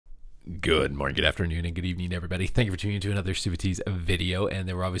Good morning, good afternoon, and good evening, everybody. Thank you for tuning into another Suvities video. And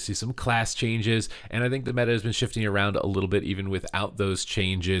there were obviously some class changes, and I think the meta has been shifting around a little bit even without those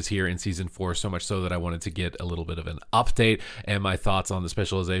changes here in Season 4, so much so that I wanted to get a little bit of an update and my thoughts on the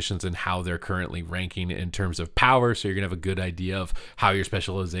specializations and how they're currently ranking in terms of power, so you're going to have a good idea of how your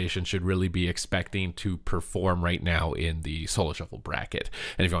specialization should really be expecting to perform right now in the Solo Shuffle bracket.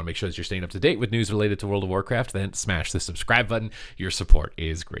 And if you want to make sure that you're staying up to date with news related to World of Warcraft, then smash the subscribe button. Your support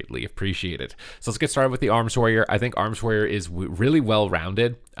is greatly appreciated. So let's get started with the Arms Warrior. I think Arms Warrior is really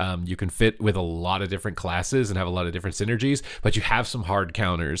well-rounded. You can fit with a lot of different classes and have a lot of different synergies, but you have some hard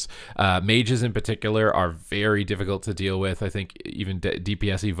counters. Mages in particular are very difficult to deal with. I think even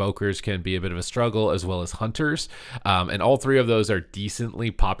DPS evokers can be a bit of a struggle, as well as hunters. And all three of those are decently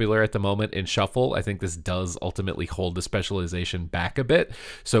popular at the moment in Shuffle. I think this does ultimately hold the specialization back a bit.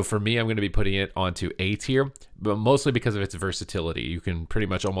 So for me, I'm going to be putting it onto A tier, but mostly because of its versatility. You can pretty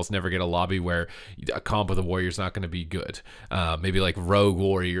much almost never get a lobby where a comp with a warrior is not going to be good. Maybe like Rogue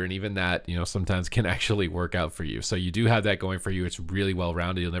Warrior, and even that, sometimes can actually work out for you. So you do have that going for you. It's really well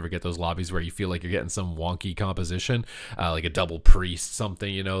rounded. You'll never get those lobbies where you feel like you're getting some wonky composition, like a double priest,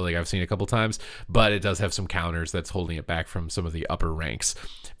 something, like I've seen a couple times, but it does have some counters that's holding it back from some of the upper ranks.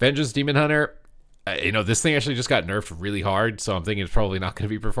 Vengeance Demon Hunter, this thing actually just got nerfed really hard, so I'm thinking it's probably not going to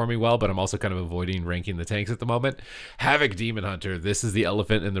be performing well, but I'm also kind of avoiding ranking the tanks at the moment. Havoc Demon Hunter, this is the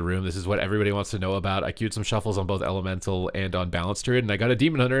elephant in the room. This is what everybody wants to know about. I queued some shuffles on both Elemental and on Balanced Druid, and I got a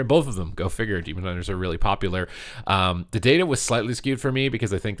Demon Hunter in both of them. Go figure, Demon Hunters are really popular. The data was slightly skewed for me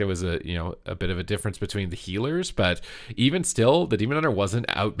because I think there was a bit of a difference between the healers, but even still, the Demon Hunter wasn't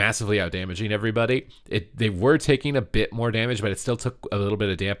massively out damaging everybody. They were taking a bit more damage, but it still took a little bit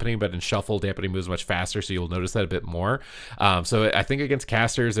of dampening, but in Shuffle, dampening moves much faster, so you'll notice that a bit more. So I think against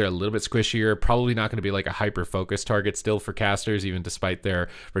casters, they're a little bit squishier. Probably not going to be like a hyper focused target still for casters, even despite their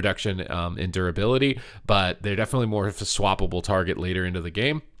reduction in durability, but they're definitely more of a swappable target later into the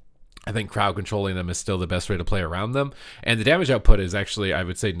game. I think crowd controlling them is still the best way to play around them. And the damage output is actually, I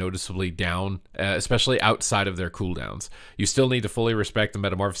would say, noticeably down, especially outside of their cooldowns. You still need to fully respect the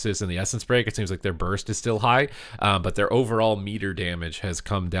Metamorphosis and the Essence Break. It seems like their burst is still high, but their overall meter damage has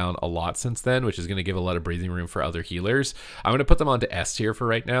come down a lot since then, which is going to give a lot of breathing room for other healers. I'm going to put them onto S tier for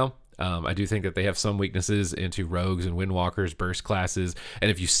right now. I do think that they have some weaknesses into Rogues and Windwalkers, burst classes,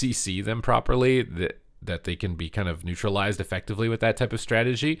 and if you CC them properly, that they can be kind of neutralized effectively with that type of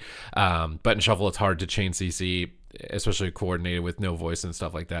strategy. But in Shuffle, it's hard to chain CC, especially coordinated with no voice and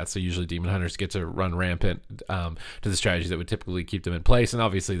stuff like that. So usually Demon Hunters get to run rampant to the strategies that would typically keep them in place. And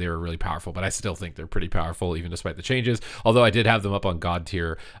obviously they were really powerful, but I still think they're pretty powerful even despite the changes. Although I did have them up on God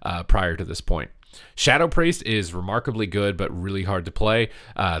tier prior to this point. Shadow Priest is remarkably good, but really hard to play.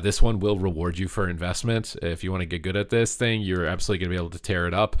 This one will reward you for investment. If you want to get good at this thing, you're absolutely going to be able to tear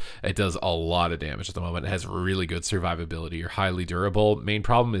it up. It does a lot of damage at the moment. It has really good survivability. You're highly durable. Main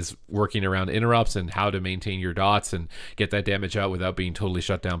problem is working around interrupts and how to maintain your dots and get that damage out without being totally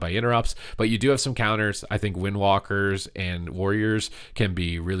shut down by interrupts. But you do have some counters. I think Windwalkers and Warriors can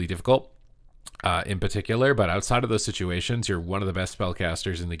be really difficult. In particular, but outside of those situations, you're one of the best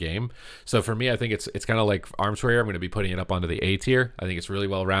spellcasters in the game. So for me, I think it's kind of like Arms Warrior. I'm going to be putting it up onto the A tier. I think it's really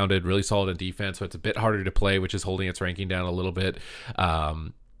well rounded, really solid in defense, but it's a bit harder to play, which is holding its ranking down a little bit.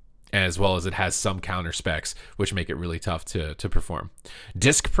 As well as it has some counter specs, which make it really tough to perform.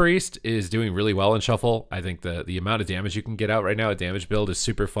 Disc Priest is doing really well in Shuffle. I think the amount of damage you can get out right now, a damage build, is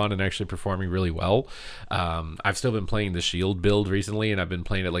super fun and actually performing really well. I've still been playing the shield build recently, and I've been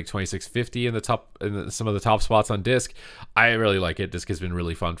playing at like 2650 in some of the top spots on Disc. I really like it. Disc has been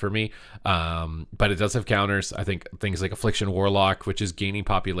really fun for me, but it does have counters. I think things like Affliction Warlock, which is gaining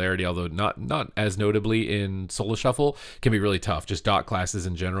popularity, although not as notably in Solo Shuffle, can be really tough. Just dot classes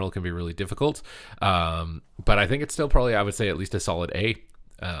in general can be really difficult, but I think it's still probably, I would say, at least a solid A,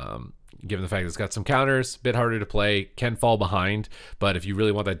 given the fact that it's got some counters, a bit harder to play, can fall behind, but if you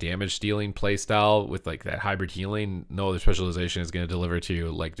really want that damage stealing play style with like that hybrid healing, no other specialization is going to deliver to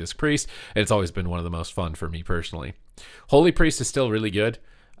you like Disc Priest, and it's always been one of the most fun for me personally. Holy Priest is still really good.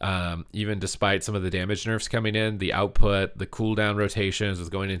 Even despite some of the damage nerfs coming in, the output, the cooldown rotations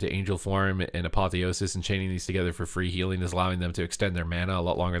with going into Angel Form and Apotheosis and chaining these together for free healing is allowing them to extend their mana a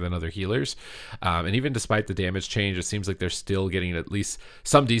lot longer than other healers. And even despite the damage change, it seems like they're still getting at least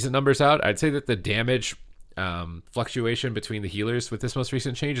some decent numbers out. I'd say that the damage fluctuation between the healers with this most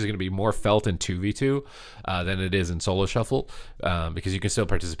recent change is going to be more felt in 2v2 than it is in Solo Shuffle, because you can still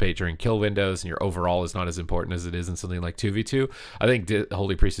participate during kill windows and your overall is not as important as it is in something like 2v2. I think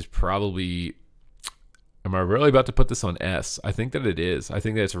Holy Priest is probably Am I really about to put this on S? I think that it is. I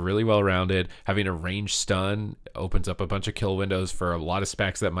think that it's really well rounded. Having a ranged stun opens up a bunch of kill windows for a lot of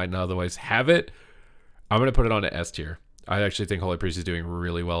specs that might not otherwise have it. I'm going to put it on to S tier. I actually think Holy Priest is doing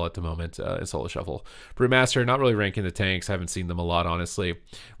really well at the moment in Solo Shuffle. Brewmaster, not really ranking the tanks. I haven't seen them a lot, honestly.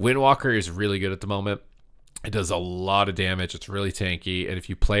 Windwalker is really good at the moment. It does a lot of damage. It's really tanky, and if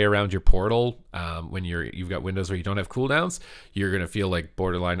you play around your portal when you've got windows where you don't have cooldowns, you're gonna feel like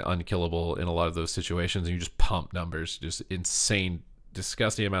borderline unkillable in a lot of those situations. And you just pump numbers, just insane,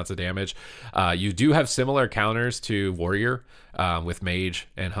 disgusting amounts of damage. You do have similar counters to Warrior with Mage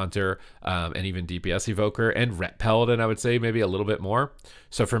and Hunter and even DPS Evoker and Ret Paladin. I would say maybe a little bit more.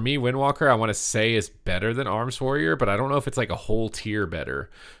 So for me, Windwalker, I want to say is better than Arms Warrior, but I don't know if it's like a whole tier better.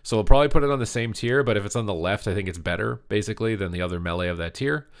 So we'll probably put it on the same tier, but if it's on the left, I think it's better basically than the other melee of that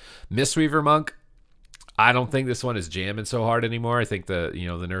tier. Mistweaver Monk, I don't think this one is jamming so hard anymore. I think the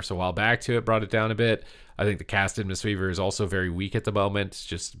nerfs a while back to it brought it down a bit. I think the casted Mistweaver is also very weak at the moment. It's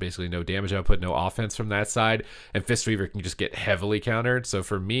just basically no damage output, no offense from that side. And Fistweaver can just get heavily countered. So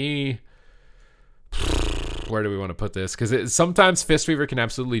for me, where do we want to put this? Because sometimes Fistweaver can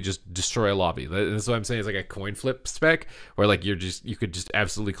absolutely just destroy a lobby. That's what I'm saying. It's like a coin flip spec where like you could just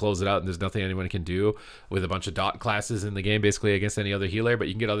absolutely close it out and there's nothing anyone can do with a bunch of dot classes in the game basically against any other healer. But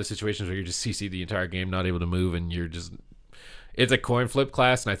you can get other situations where you're just CC the entire game, not able to move, and you're just... It's a coin flip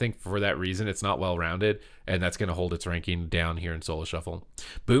class, and I think for that reason it's not well rounded, and that's going to hold its ranking down here in Solo Shuffle.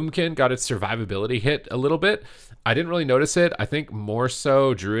 Boomkin got its survivability hit a little bit. I didn't really notice it. I think more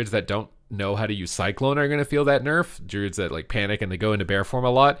so druids that don't know how to use Cyclone are going to feel that nerf. Druids that like panic and they go into bear form a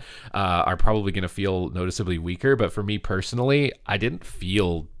lot are probably going to feel noticeably weaker. But for me personally, I didn't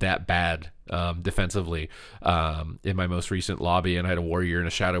feel that bad defensively in my most recent lobby, and I had a Warrior and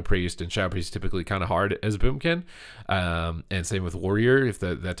a Shadow Priest, and Shadow Priest is typically kind of hard as Boomkin, and same with Warrior. If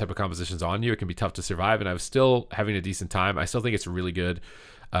that type of composition's on you, it can be tough to survive, and I was still having a decent time. I still think it's really good.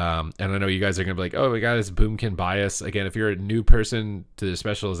 And I know you guys are going to be like, oh, we got this Boomkin bias. Again, if you're a new person to the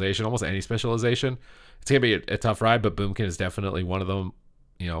specialization, almost any specialization, it's going to be a tough ride, but Boomkin is definitely one of them,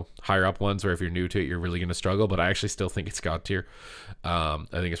 higher up ones where if you're new to it, you're really going to struggle, but I actually still think it's God tier. I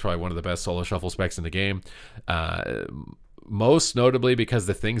think it's probably one of the best Solo Shuffle specs in the game. Most notably because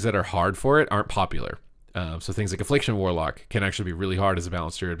the things that are hard for it aren't popular. So things like Affliction Warlock can actually be really hard as a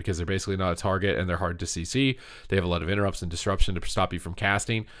balanced druid because they're basically not a target and they're hard to CC. They have a lot of interrupts and disruption to stop you from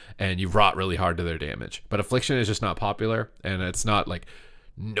casting, and you rot really hard to their damage. But Affliction is just not popular, and it's not like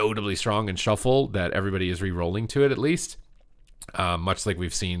notably strong in Shuffle that everybody is re-rolling to it at least. Much like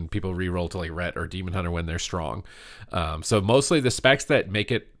we've seen people re-roll to like Ret or Demon Hunter when they're strong. So mostly the specs that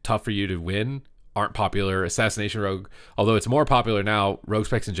make it tough for you to win aren't popular. Assassination Rogue, although it's more popular now, rogue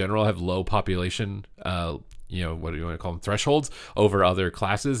specs in general have low population, what do you want to call them, thresholds over other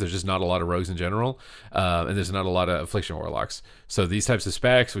classes. There's just not a lot of rogues in general, and there's not a lot of Affliction Warlocks. So these types of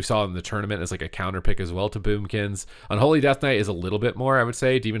specs we saw in the tournament as like a counter pick as well to Boomkins. Unholy Death Knight is a little bit more, I would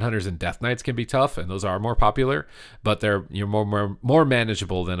say. Demon Hunters and Death Knights can be tough, and those are more popular, but they're more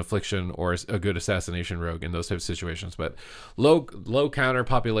manageable than Affliction or a good Assassination Rogue in those types of situations. But low counter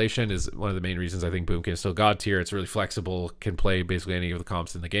population is one of the main reasons I think Boomkin is still God tier. It's really flexible, can play basically any of the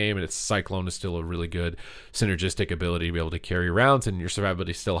comps in the game, and its Cyclone is still a really good synergistic ability to be able to carry rounds, and your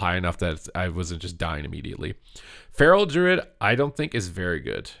survivability is still high enough that I wasn't just dying immediately. Feral Druid, I don't think is very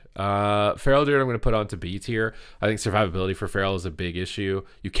good. Feral Druid I'm going to put on to B tier. I think survivability for Feral is a big issue.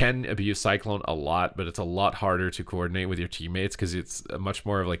 You can abuse Cyclone a lot, but it's a lot harder to coordinate with your teammates because it's much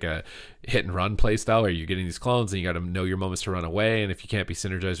more of like a hit and run play style where you're getting these clones and you got to know your moments to run away, and if you can't be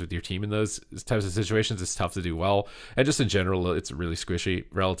synergized with your team in those types of situations, it's tough to do well. And just in general, it's really squishy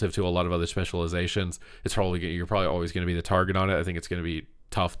relative to a lot of other specializations. You're probably always going to be the target on it. I think it's going to be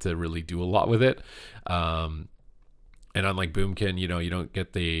tough to really do a lot with it. And unlike Boomkin, you don't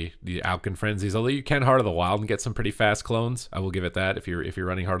get the Alkin frenzies, although you can Heart of the Wild and get some pretty fast clones. I will give it that. If you're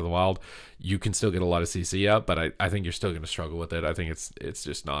running Heart of the Wild, you can still get a lot of CC up, but I think you're still going to struggle with it. I think it's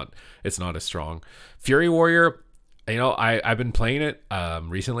just not as strong. Fury Warrior, I've been playing it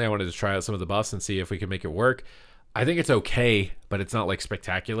recently. I wanted to try out some of the buffs and see if we can make it work. I think it's okay, but it's not like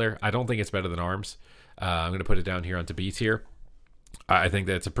spectacular. I don't think it's better than Arms. I'm going to put it down here onto B tier. I think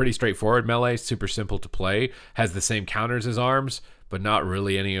that it's a pretty straightforward melee, super simple to play, has the same counters as Arms, but not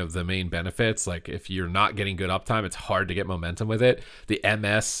really any of the main benefits. Like if you're not getting good uptime, it's hard to get momentum with it. The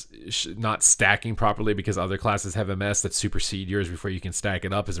MS not stacking properly because other classes have MS that supersede yours before you can stack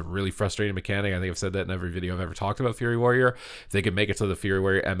it up is a really frustrating mechanic. I think I've said that in every video I've ever talked about Fury Warrior. If they could make it so the Fury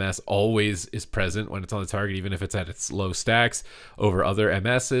Warrior MS always is present when it's on the target, even if it's at its low stacks over other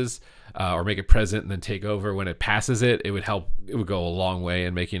MSs, or make it present and then take over when it passes it, it would help. It would go a long way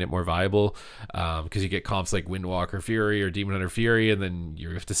in making it more viable, because you get comps like Windwalker Fury or Demon Hunter Fury, and then you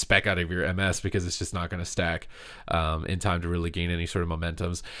have to spec out of your MS because it's just not going to stack in time to really gain any sort of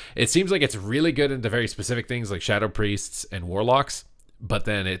momentums. It seems like it's really good into very specific things like Shadow Priests and Warlocks, but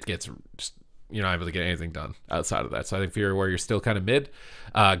then it gets just, you're not able to get anything done outside of that. So I think Fury Warrior is still kind of mid.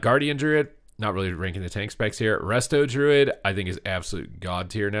 Guardian Druid, not really ranking the tank specs here. Resto Druid, I think, is absolute god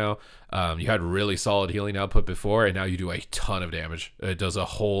tier now. You had really solid healing output before, and now you do a ton of damage. It does a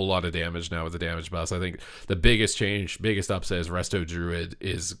whole lot of damage now with the damage buffs. I think the biggest change, biggest upset is Resto Druid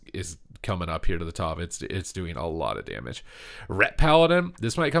is coming up here to the top. It's doing a lot of damage. Ret Paladin,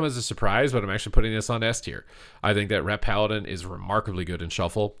 this might come as a surprise, but I'm actually putting this on S tier. I think that Ret Paladin is remarkably good in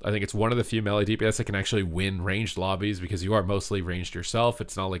Shuffle. I think it's one of the few melee DPS that can actually win ranged lobbies because you are mostly ranged yourself.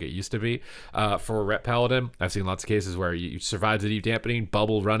 It's not like it used to be. For Ret Paladin, I've seen lots of cases where you survive the deep dampening,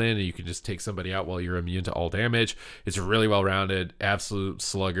 bubble run in, and you can just take somebody out while you're immune to all damage. It's really well-rounded, absolute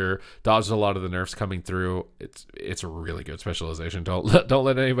slugger, dodged a lot of the nerfs coming through. It's a really good specialization. Don't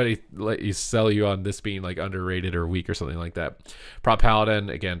let anybody let you sell you on this being like underrated or weak or something like that. Prop Paladin,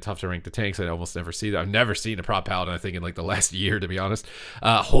 again, tough to rank the tanks. I almost never see that. I've never seen a Prop Paladin, I think, in like the last year, to be honest.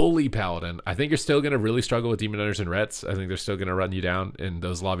 Holy Paladin, I think you're still going to really struggle with Demon Hunters and Rets. I think they're still going to run you down, and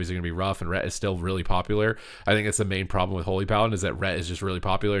those lobbies are going to be rough, and Ret is still really popular. I think that's the main problem with Holy Paladin, is that Ret is just really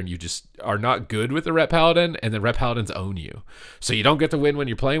popular, and you just are not good with the Ret Paladin, and then Ret Paladins own you. So you don't get to win when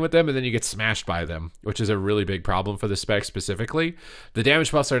you're playing with them, and then you get smashed by them, which is a really big problem for the spec specifically. The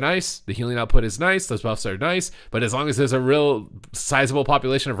damage buffs are nice. The healing output is nice. Those buffs are nice. But as long as there's a real sizable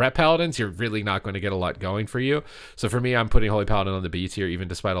population of Ret Paladins, you're really not going to get a lot going for you. So for me, I'm putting Holy Paladin on the B tier, even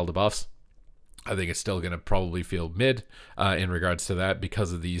despite all the buffs. I think it's still going to probably feel mid in regards to that,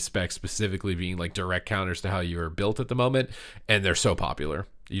 because of these specs specifically being like direct counters to how you are built at the moment, and they're so popular.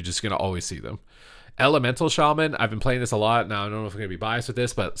 You're just going to always see them. Elemental Shaman, I've been playing this a lot. Now, I don't know if I'm going to be biased with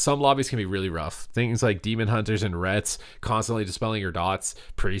this, but some lobbies can be really rough. Things like Demon Hunters and Rets constantly dispelling your dots,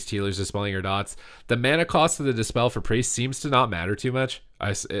 Priest Healers dispelling your dots. The mana cost of the dispel for Priest seems to not matter too much.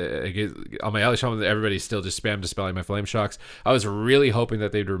 On my Ele Shaman, everybody's still just spam dispelling my Flame Shocks. I was really hoping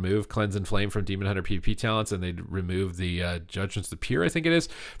that they'd remove Cleanse and Flame from Demon Hunter PvP talents, and they'd remove the Judgments the Pure, I think it is,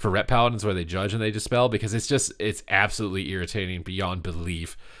 for Ret Paladins, where they judge and they dispel, because it's absolutely irritating beyond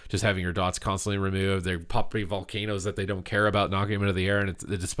belief, just having your dots constantly removed. They're popping volcanoes that they don't care about, knocking them into the air, and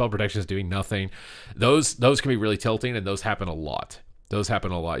the dispel protection is doing nothing. Those can be really tilting, and those happen a lot. Those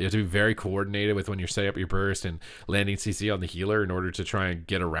happen a lot. You have to be very coordinated with when you're setting up your burst and landing CC on the healer in order to try and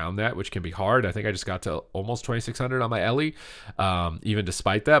get around that, which can be hard. I think I just got to almost 2600 on my Ellie, even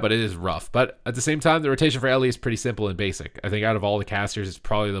despite that, but it is rough. But at the same time, the rotation for Ellie is pretty simple and basic. I think out of all the casters, it's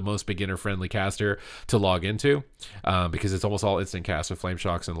probably the most beginner-friendly caster to log into, because it's almost all instant cast with Flame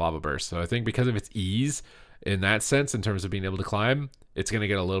Shocks and Lava Burst. So I think because of its ease in that sense, in terms of being able to climb, it's going to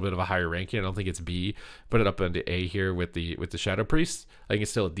get a little bit of a higher ranking. I don't think it's B. Put it up into A here with the Shadow Priest. I think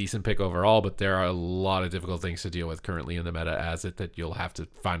it's still a decent pick overall, but there are a lot of difficult things to deal with currently in the meta as it that you'll have to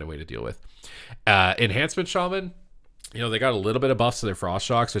find a way to deal with. Enhancement Shaman, you know, they got a little bit of buffs to their Frost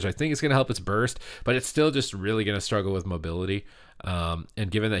Shocks, which I think is going to help its burst, but it's still just really going to struggle with mobility.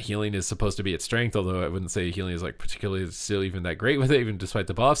 And given that healing is supposed to be its strength, although I wouldn't say healing is like particularly still even that great with it, even despite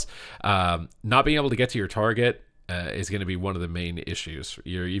the buffs, not being able to get to your target is going to be one of the main issues.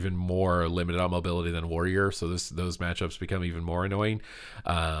 You're even more limited on mobility than Warrior, so those matchups become even more annoying.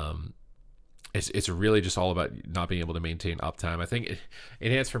 It's really just all about not being able to maintain uptime. I think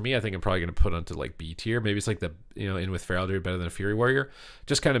Enhance for me, I think I'm probably going to put onto like B tier. Maybe it's like the, you know, in with Feral Druid better than a Fury Warrior.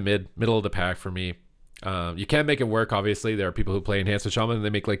 Just kind of middle of the pack for me. You can make it work, obviously. There are people who play Enhancement Shaman and they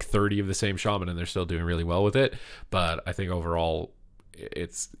make like 30 of the same Shaman and they're still doing really well with it. But I think overall,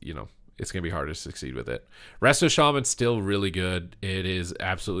 it's, you know, it's going to be hard to succeed with it. Resto Shaman's still really good. It is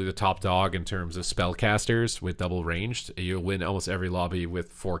absolutely the top dog in terms of spellcasters with double ranged. You'll win almost every lobby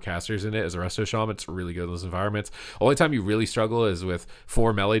with 4 casters in it as a Resto Shaman. It's really good in those environments. Only time you really struggle is with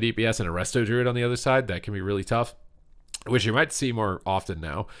 4 melee DPS and a Resto Druid on the other side. That can be really tough, which you might see more often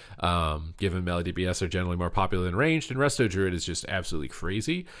now, given melee DPS are generally more popular than ranged, and Resto Druid is just absolutely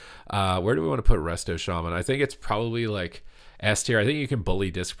crazy. Where do we want to put Resto Shaman? I think it's probably like S tier. I think you can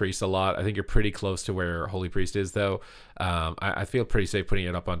bully Disc Priest a lot. I think you're pretty close to where Holy Priest is, though. I feel pretty safe putting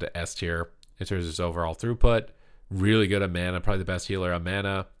it up onto S tier in terms of its overall throughput. Really good at mana, probably the best healer on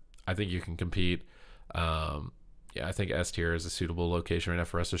mana. I think you can compete. Yeah, I think S tier is a suitable location right now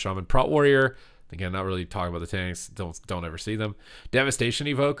for Resto Shaman. Prot Warrior, again, not really talking about the tanks. Don't ever see them. Devastation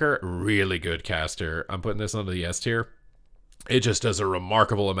Evoker, really good caster. I'm putting this onto the S tier. it just does a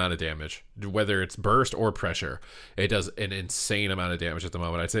remarkable amount of damage, whether it's burst or pressure. It does an insane amount of damage at the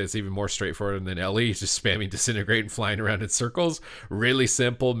moment. I'd say it's even more straightforward than Ellie, just spamming Disintegrate and flying around in circles. Really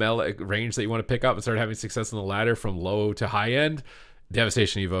simple melee range that you want to pick up and start having success on the ladder from low to high end.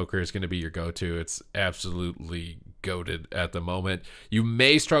 Devastation Evoker is going to be your go-to. It's absolutely goated at the moment. You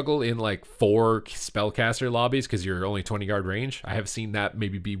may struggle in like 4 spellcaster lobbies because you're only 20 yard range. I have seen that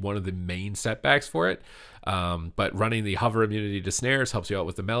maybe be one of the main setbacks for it. But running the hover immunity to snares helps you out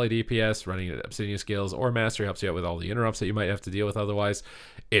with the melee DPS. Running Obsidian Scales or Mastery helps you out with all the interrupts that you might have to deal with otherwise.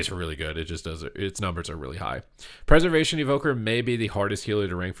 It's really good. It just does, its numbers are really high. Preservation Evoker may be the hardest healer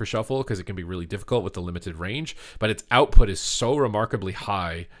to rank for Shuffle because it can be really difficult with the limited range, but its output is so remarkably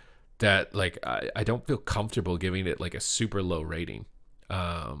high that like I don't feel comfortable giving it like a super low rating.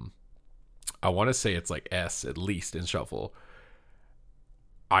 I want to say it's like S at least in Shuffle.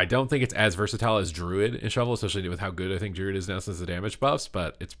 I don't think it's as versatile as Druid in Shuffle, especially with how good I think Druid is now since the damage buffs,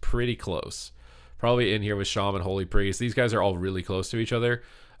 but it's pretty close. Probably in here with Shaman, Holy Priest. These guys are all really close to each other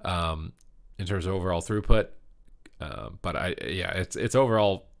in terms of overall throughput. But yeah, it's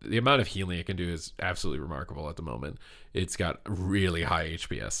overall, the amount of healing it can do is absolutely remarkable at the moment. It's got really high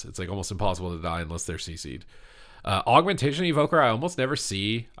HPS. It's like almost impossible to die unless they're CC'd. Augmentation Evoker I almost never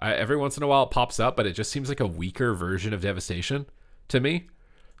see. Every once in a while it pops up, but it just seems like a weaker version of Devastation to me.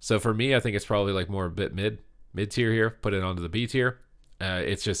 So for me, I think it's probably like more a bit mid tier here. Put it onto the B tier.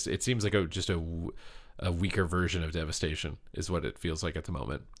 It seems like just a weaker version of Devastation is what it feels like at the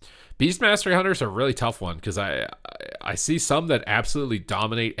moment. Beast Mastery Hunters are a really tough one because I see some that absolutely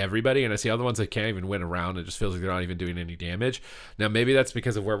dominate everybody, and I see other ones that can't even win a round. It just feels like they're not even doing any damage. Now, maybe that's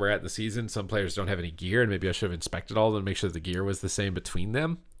because of where we're at in the season. Some players don't have any gear, and maybe I should have inspected all of them to make sure the gear was the same between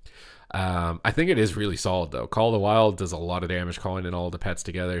them. I think it is really solid though. Call of the Wild does a lot of damage, calling in all the pets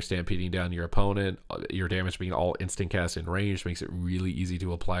together, stampeding down your opponent, your damage being all instant cast in range, makes it really easy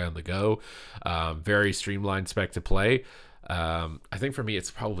to apply on the go. Very streamlined spec to play. I think for me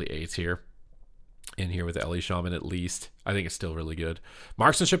it's probably A tier in here with Ellie Shaman at least. I think it's still really good.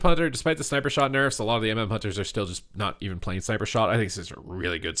 Marksmanship Hunter, despite the sniper shot nerfs, a lot of the MM hunters are still just not even playing sniper shot. I think this is a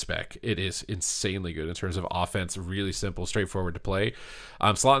really good spec. It is insanely good in terms of offense, really simple, straightforward to play.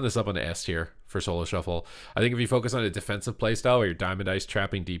 I'm slotting this up on the S tier for solo shuffle. I think if you focus on a defensive playstyle where you're Diamond Ice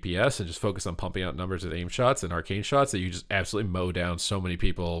trapping DPS and just focus on pumping out numbers with aim shots and arcane shots, that you just absolutely mow down so many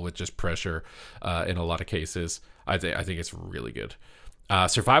people with just pressure in a lot of cases, I think it's really good.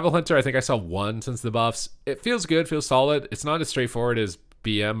 Survival Hunter, I think I saw 1 since the buffs. It feels good, feels solid. It's not as straightforward as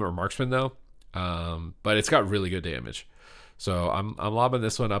BM or Marksman though, but it's got really good damage. So I'm lobbing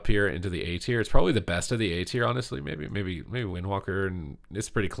this one up here into the A tier. It's probably the best of the A tier, honestly. Maybe Windwalker, and it's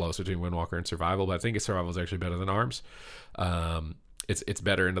pretty close between Windwalker and Survival, but I think Survival is actually better than Arms. It's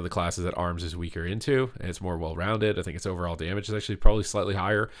better into the classes that Arms is weaker into, and it's more well-rounded. I think its overall damage is actually probably slightly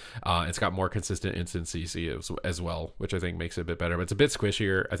higher. It's got more consistent instant CC as well, which I think makes it a bit better, but it's a bit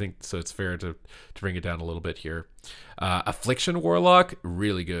squishier, I think, so it's fair to bring it down a little bit here. Affliction Warlock,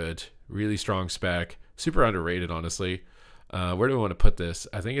 really good, really strong spec, super underrated, honestly. Where do we want to put this?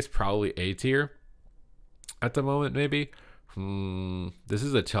 I think it's probably A tier at the moment, maybe. This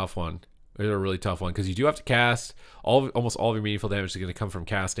is a tough one. It's a really tough one because you do have to cast. Almost all of your meaningful damage is going to come from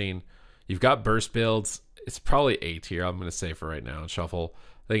casting. You've got burst builds. It's probably A tier, I'm going to say, for right now in Shuffle.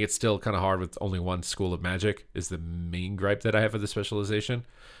 I think it's still kind of hard with only one School of Magic is the main gripe that I have for the specialization.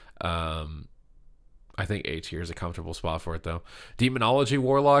 I think A tier is a comfortable spot for it, though. Demonology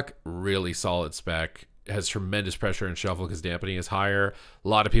Warlock, really solid spec. Has tremendous pressure in Shuffle because dampening is higher. A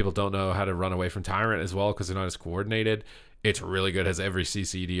lot of people don't know how to run away from Tyrant as well because they're not as coordinated. It's really good, has every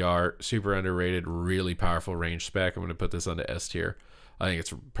CCDR, super underrated, really powerful range spec. I'm going to put this on the S tier. I think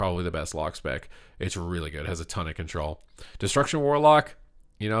it's probably the best lock spec. It's really good, has a ton of control. Destruction Warlock,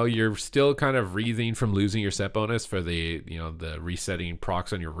 you're still kind of wreathing from losing your set bonus for the, the resetting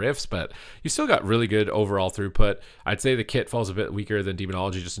procs on your rifts, but you still got really good overall throughput. I'd say the kit falls a bit weaker than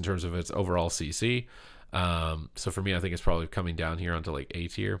Demonology just in terms of its overall CC. So for me, I think it's probably coming down here onto like A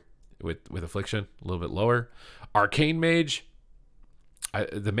tier with Affliction, a little bit lower. Arcane Mage,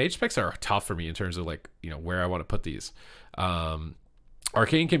 the mage specs are tough for me in terms of like, where I want to put these.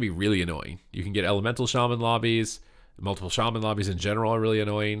 Arcane can be really annoying. You can get elemental shaman lobbies. Multiple shaman lobbies in general are really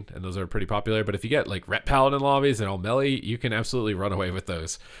annoying, and those are pretty popular. But if you get like Ret Paladin lobbies and all melee, you can absolutely run away with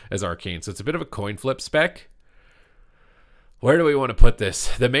those as Arcane. So it's a bit of a coin flip spec. Where do we want to put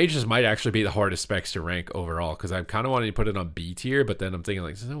this? The mages might actually be the hardest specs to rank overall because I'm kind of wanting to put it on B tier, but then I'm thinking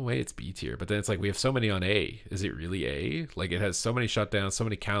like, there's no way it's B tier. But then it's like we have so many on A. Is it really A? Like it has so many shutdowns, so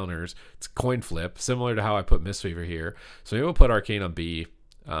many counters. It's coin flip, similar to how I put Mistweaver here. So maybe we'll put Arcane on B.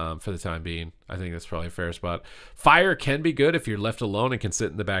 for the time being. I think that's probably a fair spot. Fire can be good if you're left alone and can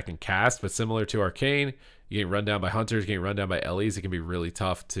sit in the back and cast, but similar to Arcane, you get run down by Hunters, getting run down by Ellies. It can be really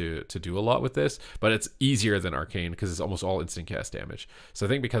tough to do a lot with this, but it's easier than Arcane because it's almost all instant cast damage. So I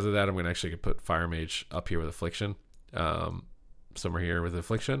think because of that, I'm going to actually put Fire Mage up here with Affliction, somewhere here with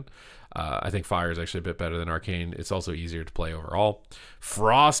Affliction. I think Fire is actually a bit better than Arcane. It's also easier to play overall.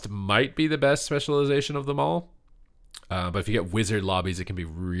 Frost might be the best specialization of them all. But if you get Wizard lobbies, it can be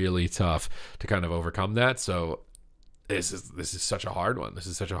really tough to kind of overcome that. So this is such a hard one. This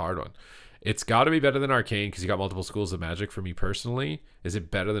is such a hard one. It's got to be better than Arcane because you got multiple schools of magic for me personally. Is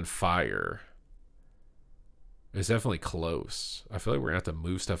it better than Fire? It's definitely close. I feel like we're going to have to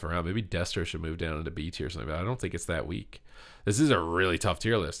move stuff around. Maybe Destro should move down into B tier or something, but I don't think it's that weak. This is a really tough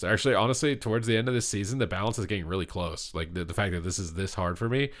tier list. Actually, honestly, towards the end of this season, the balance is getting really close. Like the fact that this is this hard for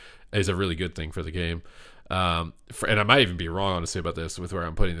me is a really good thing for the game. And I might even be wrong, honestly, about this with where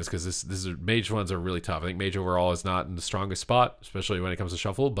I'm putting this because this is Mage ones are really tough. I think Mage overall is not in the strongest spot, especially when it comes to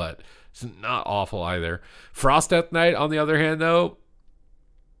Shuffle, but it's not awful either. Frost Death Knight, on the other hand, though,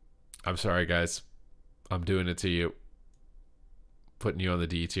 I'm sorry, guys. I'm doing it to you. Putting you on the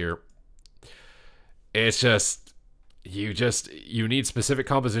D tier. It's just you need specific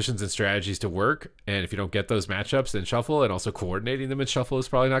compositions and strategies to work, and if you don't get those matchups in Shuffle, and also coordinating them in Shuffle is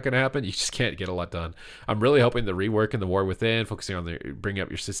probably not going to happen. You just can't get a lot done. I'm really hoping the rework in the War Within, focusing on bringing up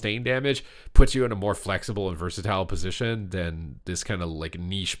your sustain damage, puts you in a more flexible and versatile position than this kind of like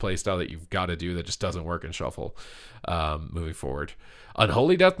niche playstyle that you've got to do that just doesn't work in Shuffle moving forward.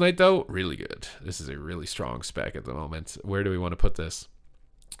 Unholy Death Knight, though, really good. This is a really strong spec at the moment. Where do we want to put this?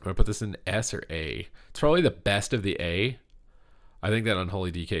 I'm going to put this in S or A. It's probably the best of the A. I think that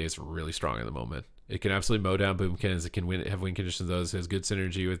Unholy DK is really strong at the moment. It can absolutely mow down Boomkins. It can have win conditions. Those has good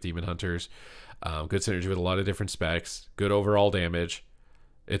synergy with Demon Hunters. Good synergy with a lot of different specs. Good overall damage.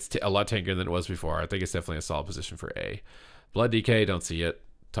 It's a lot tankier than it was before. I think it's definitely a solid position for A. Blood DK, don't see it.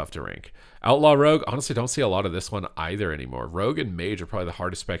 Tough to rank. Outlaw Rogue, honestly, don't see a lot of this one either anymore. Rogue and Mage are probably the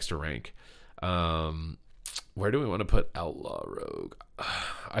hardest specs to rank. Where do we want to put Outlaw Rogue?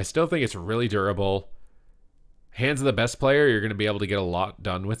 I still think it's really durable. Hands of the best player, you're going to be able to get a lot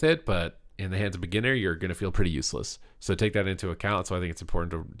done with it, but in the hands of beginner, you're going to feel pretty useless. So take that into account. So I think it's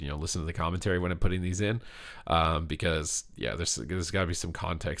important to listen to the commentary when I'm putting these in, because yeah, there's got to be some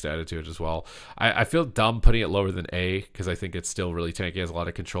context added to it as well. I feel dumb putting it lower than A because I think it's still really tanky. It has a lot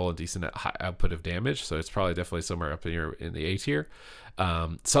of control and decent output of damage, so it's probably definitely somewhere up in the A tier.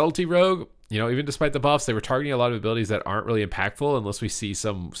 Subtlety Rogue, even despite the buffs, they were targeting a lot of abilities that aren't really impactful unless we see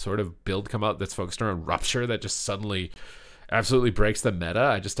some sort of build come out that's focused around Rupture that just suddenly absolutely breaks the meta.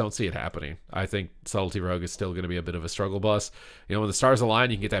 I just don't see it happening. I think Subtlety Rogue is still going to be a bit of a struggle bus. When the stars align,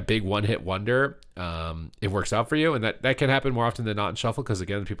 you can get that big one-hit wonder. It works out for you, and that can happen more often than not in Shuffle because,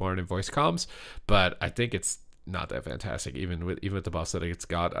 again, people aren't in voice comms. But I think it's not that fantastic. Even with the buffs that it's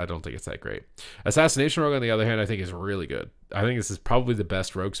got, I don't think it's that great. Assassination Rogue, on the other hand, I think is really good. I think this is probably the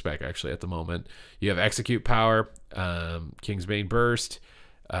best rogue spec, actually, at the moment. You have Execute Power, Kingsbane Burst.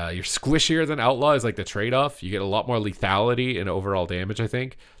 You're squishier than Outlaw is like the trade-off. You get a lot more lethality and overall damage, I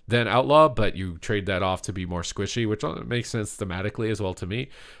think, than Outlaw, but you trade that off to be more squishy, which makes sense thematically as well to me.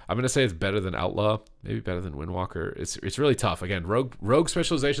 I'm going to say it's better than Outlaw, maybe better than Windwalker. It's really tough. Again, rogue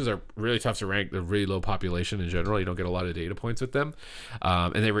specializations are really tough to rank. They're really low population in general. You don't get a lot of data points with them.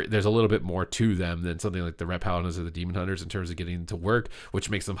 And there's a little bit more to them than something like the Ret Paladins or the Demon Hunters in terms of getting to work, which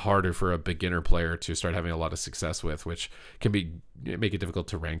makes them harder for a beginner player to start having a lot of success with, which can make it difficult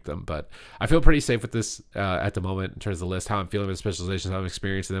to rank them. But I feel pretty safe with this at the moment in terms of the list, how I'm feeling with specializations, how I'm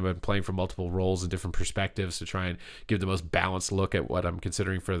experiencing them. I'm playing from multiple roles and different perspectives to try and give the most balanced look at what I'm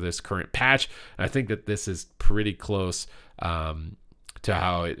considering for this current patch. And I think that this is pretty close to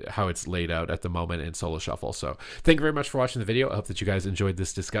how it's laid out at the moment in Solo Shuffle. So thank you very much for watching the video. I hope that you guys enjoyed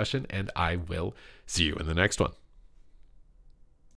this discussion, and I will see you in the next one.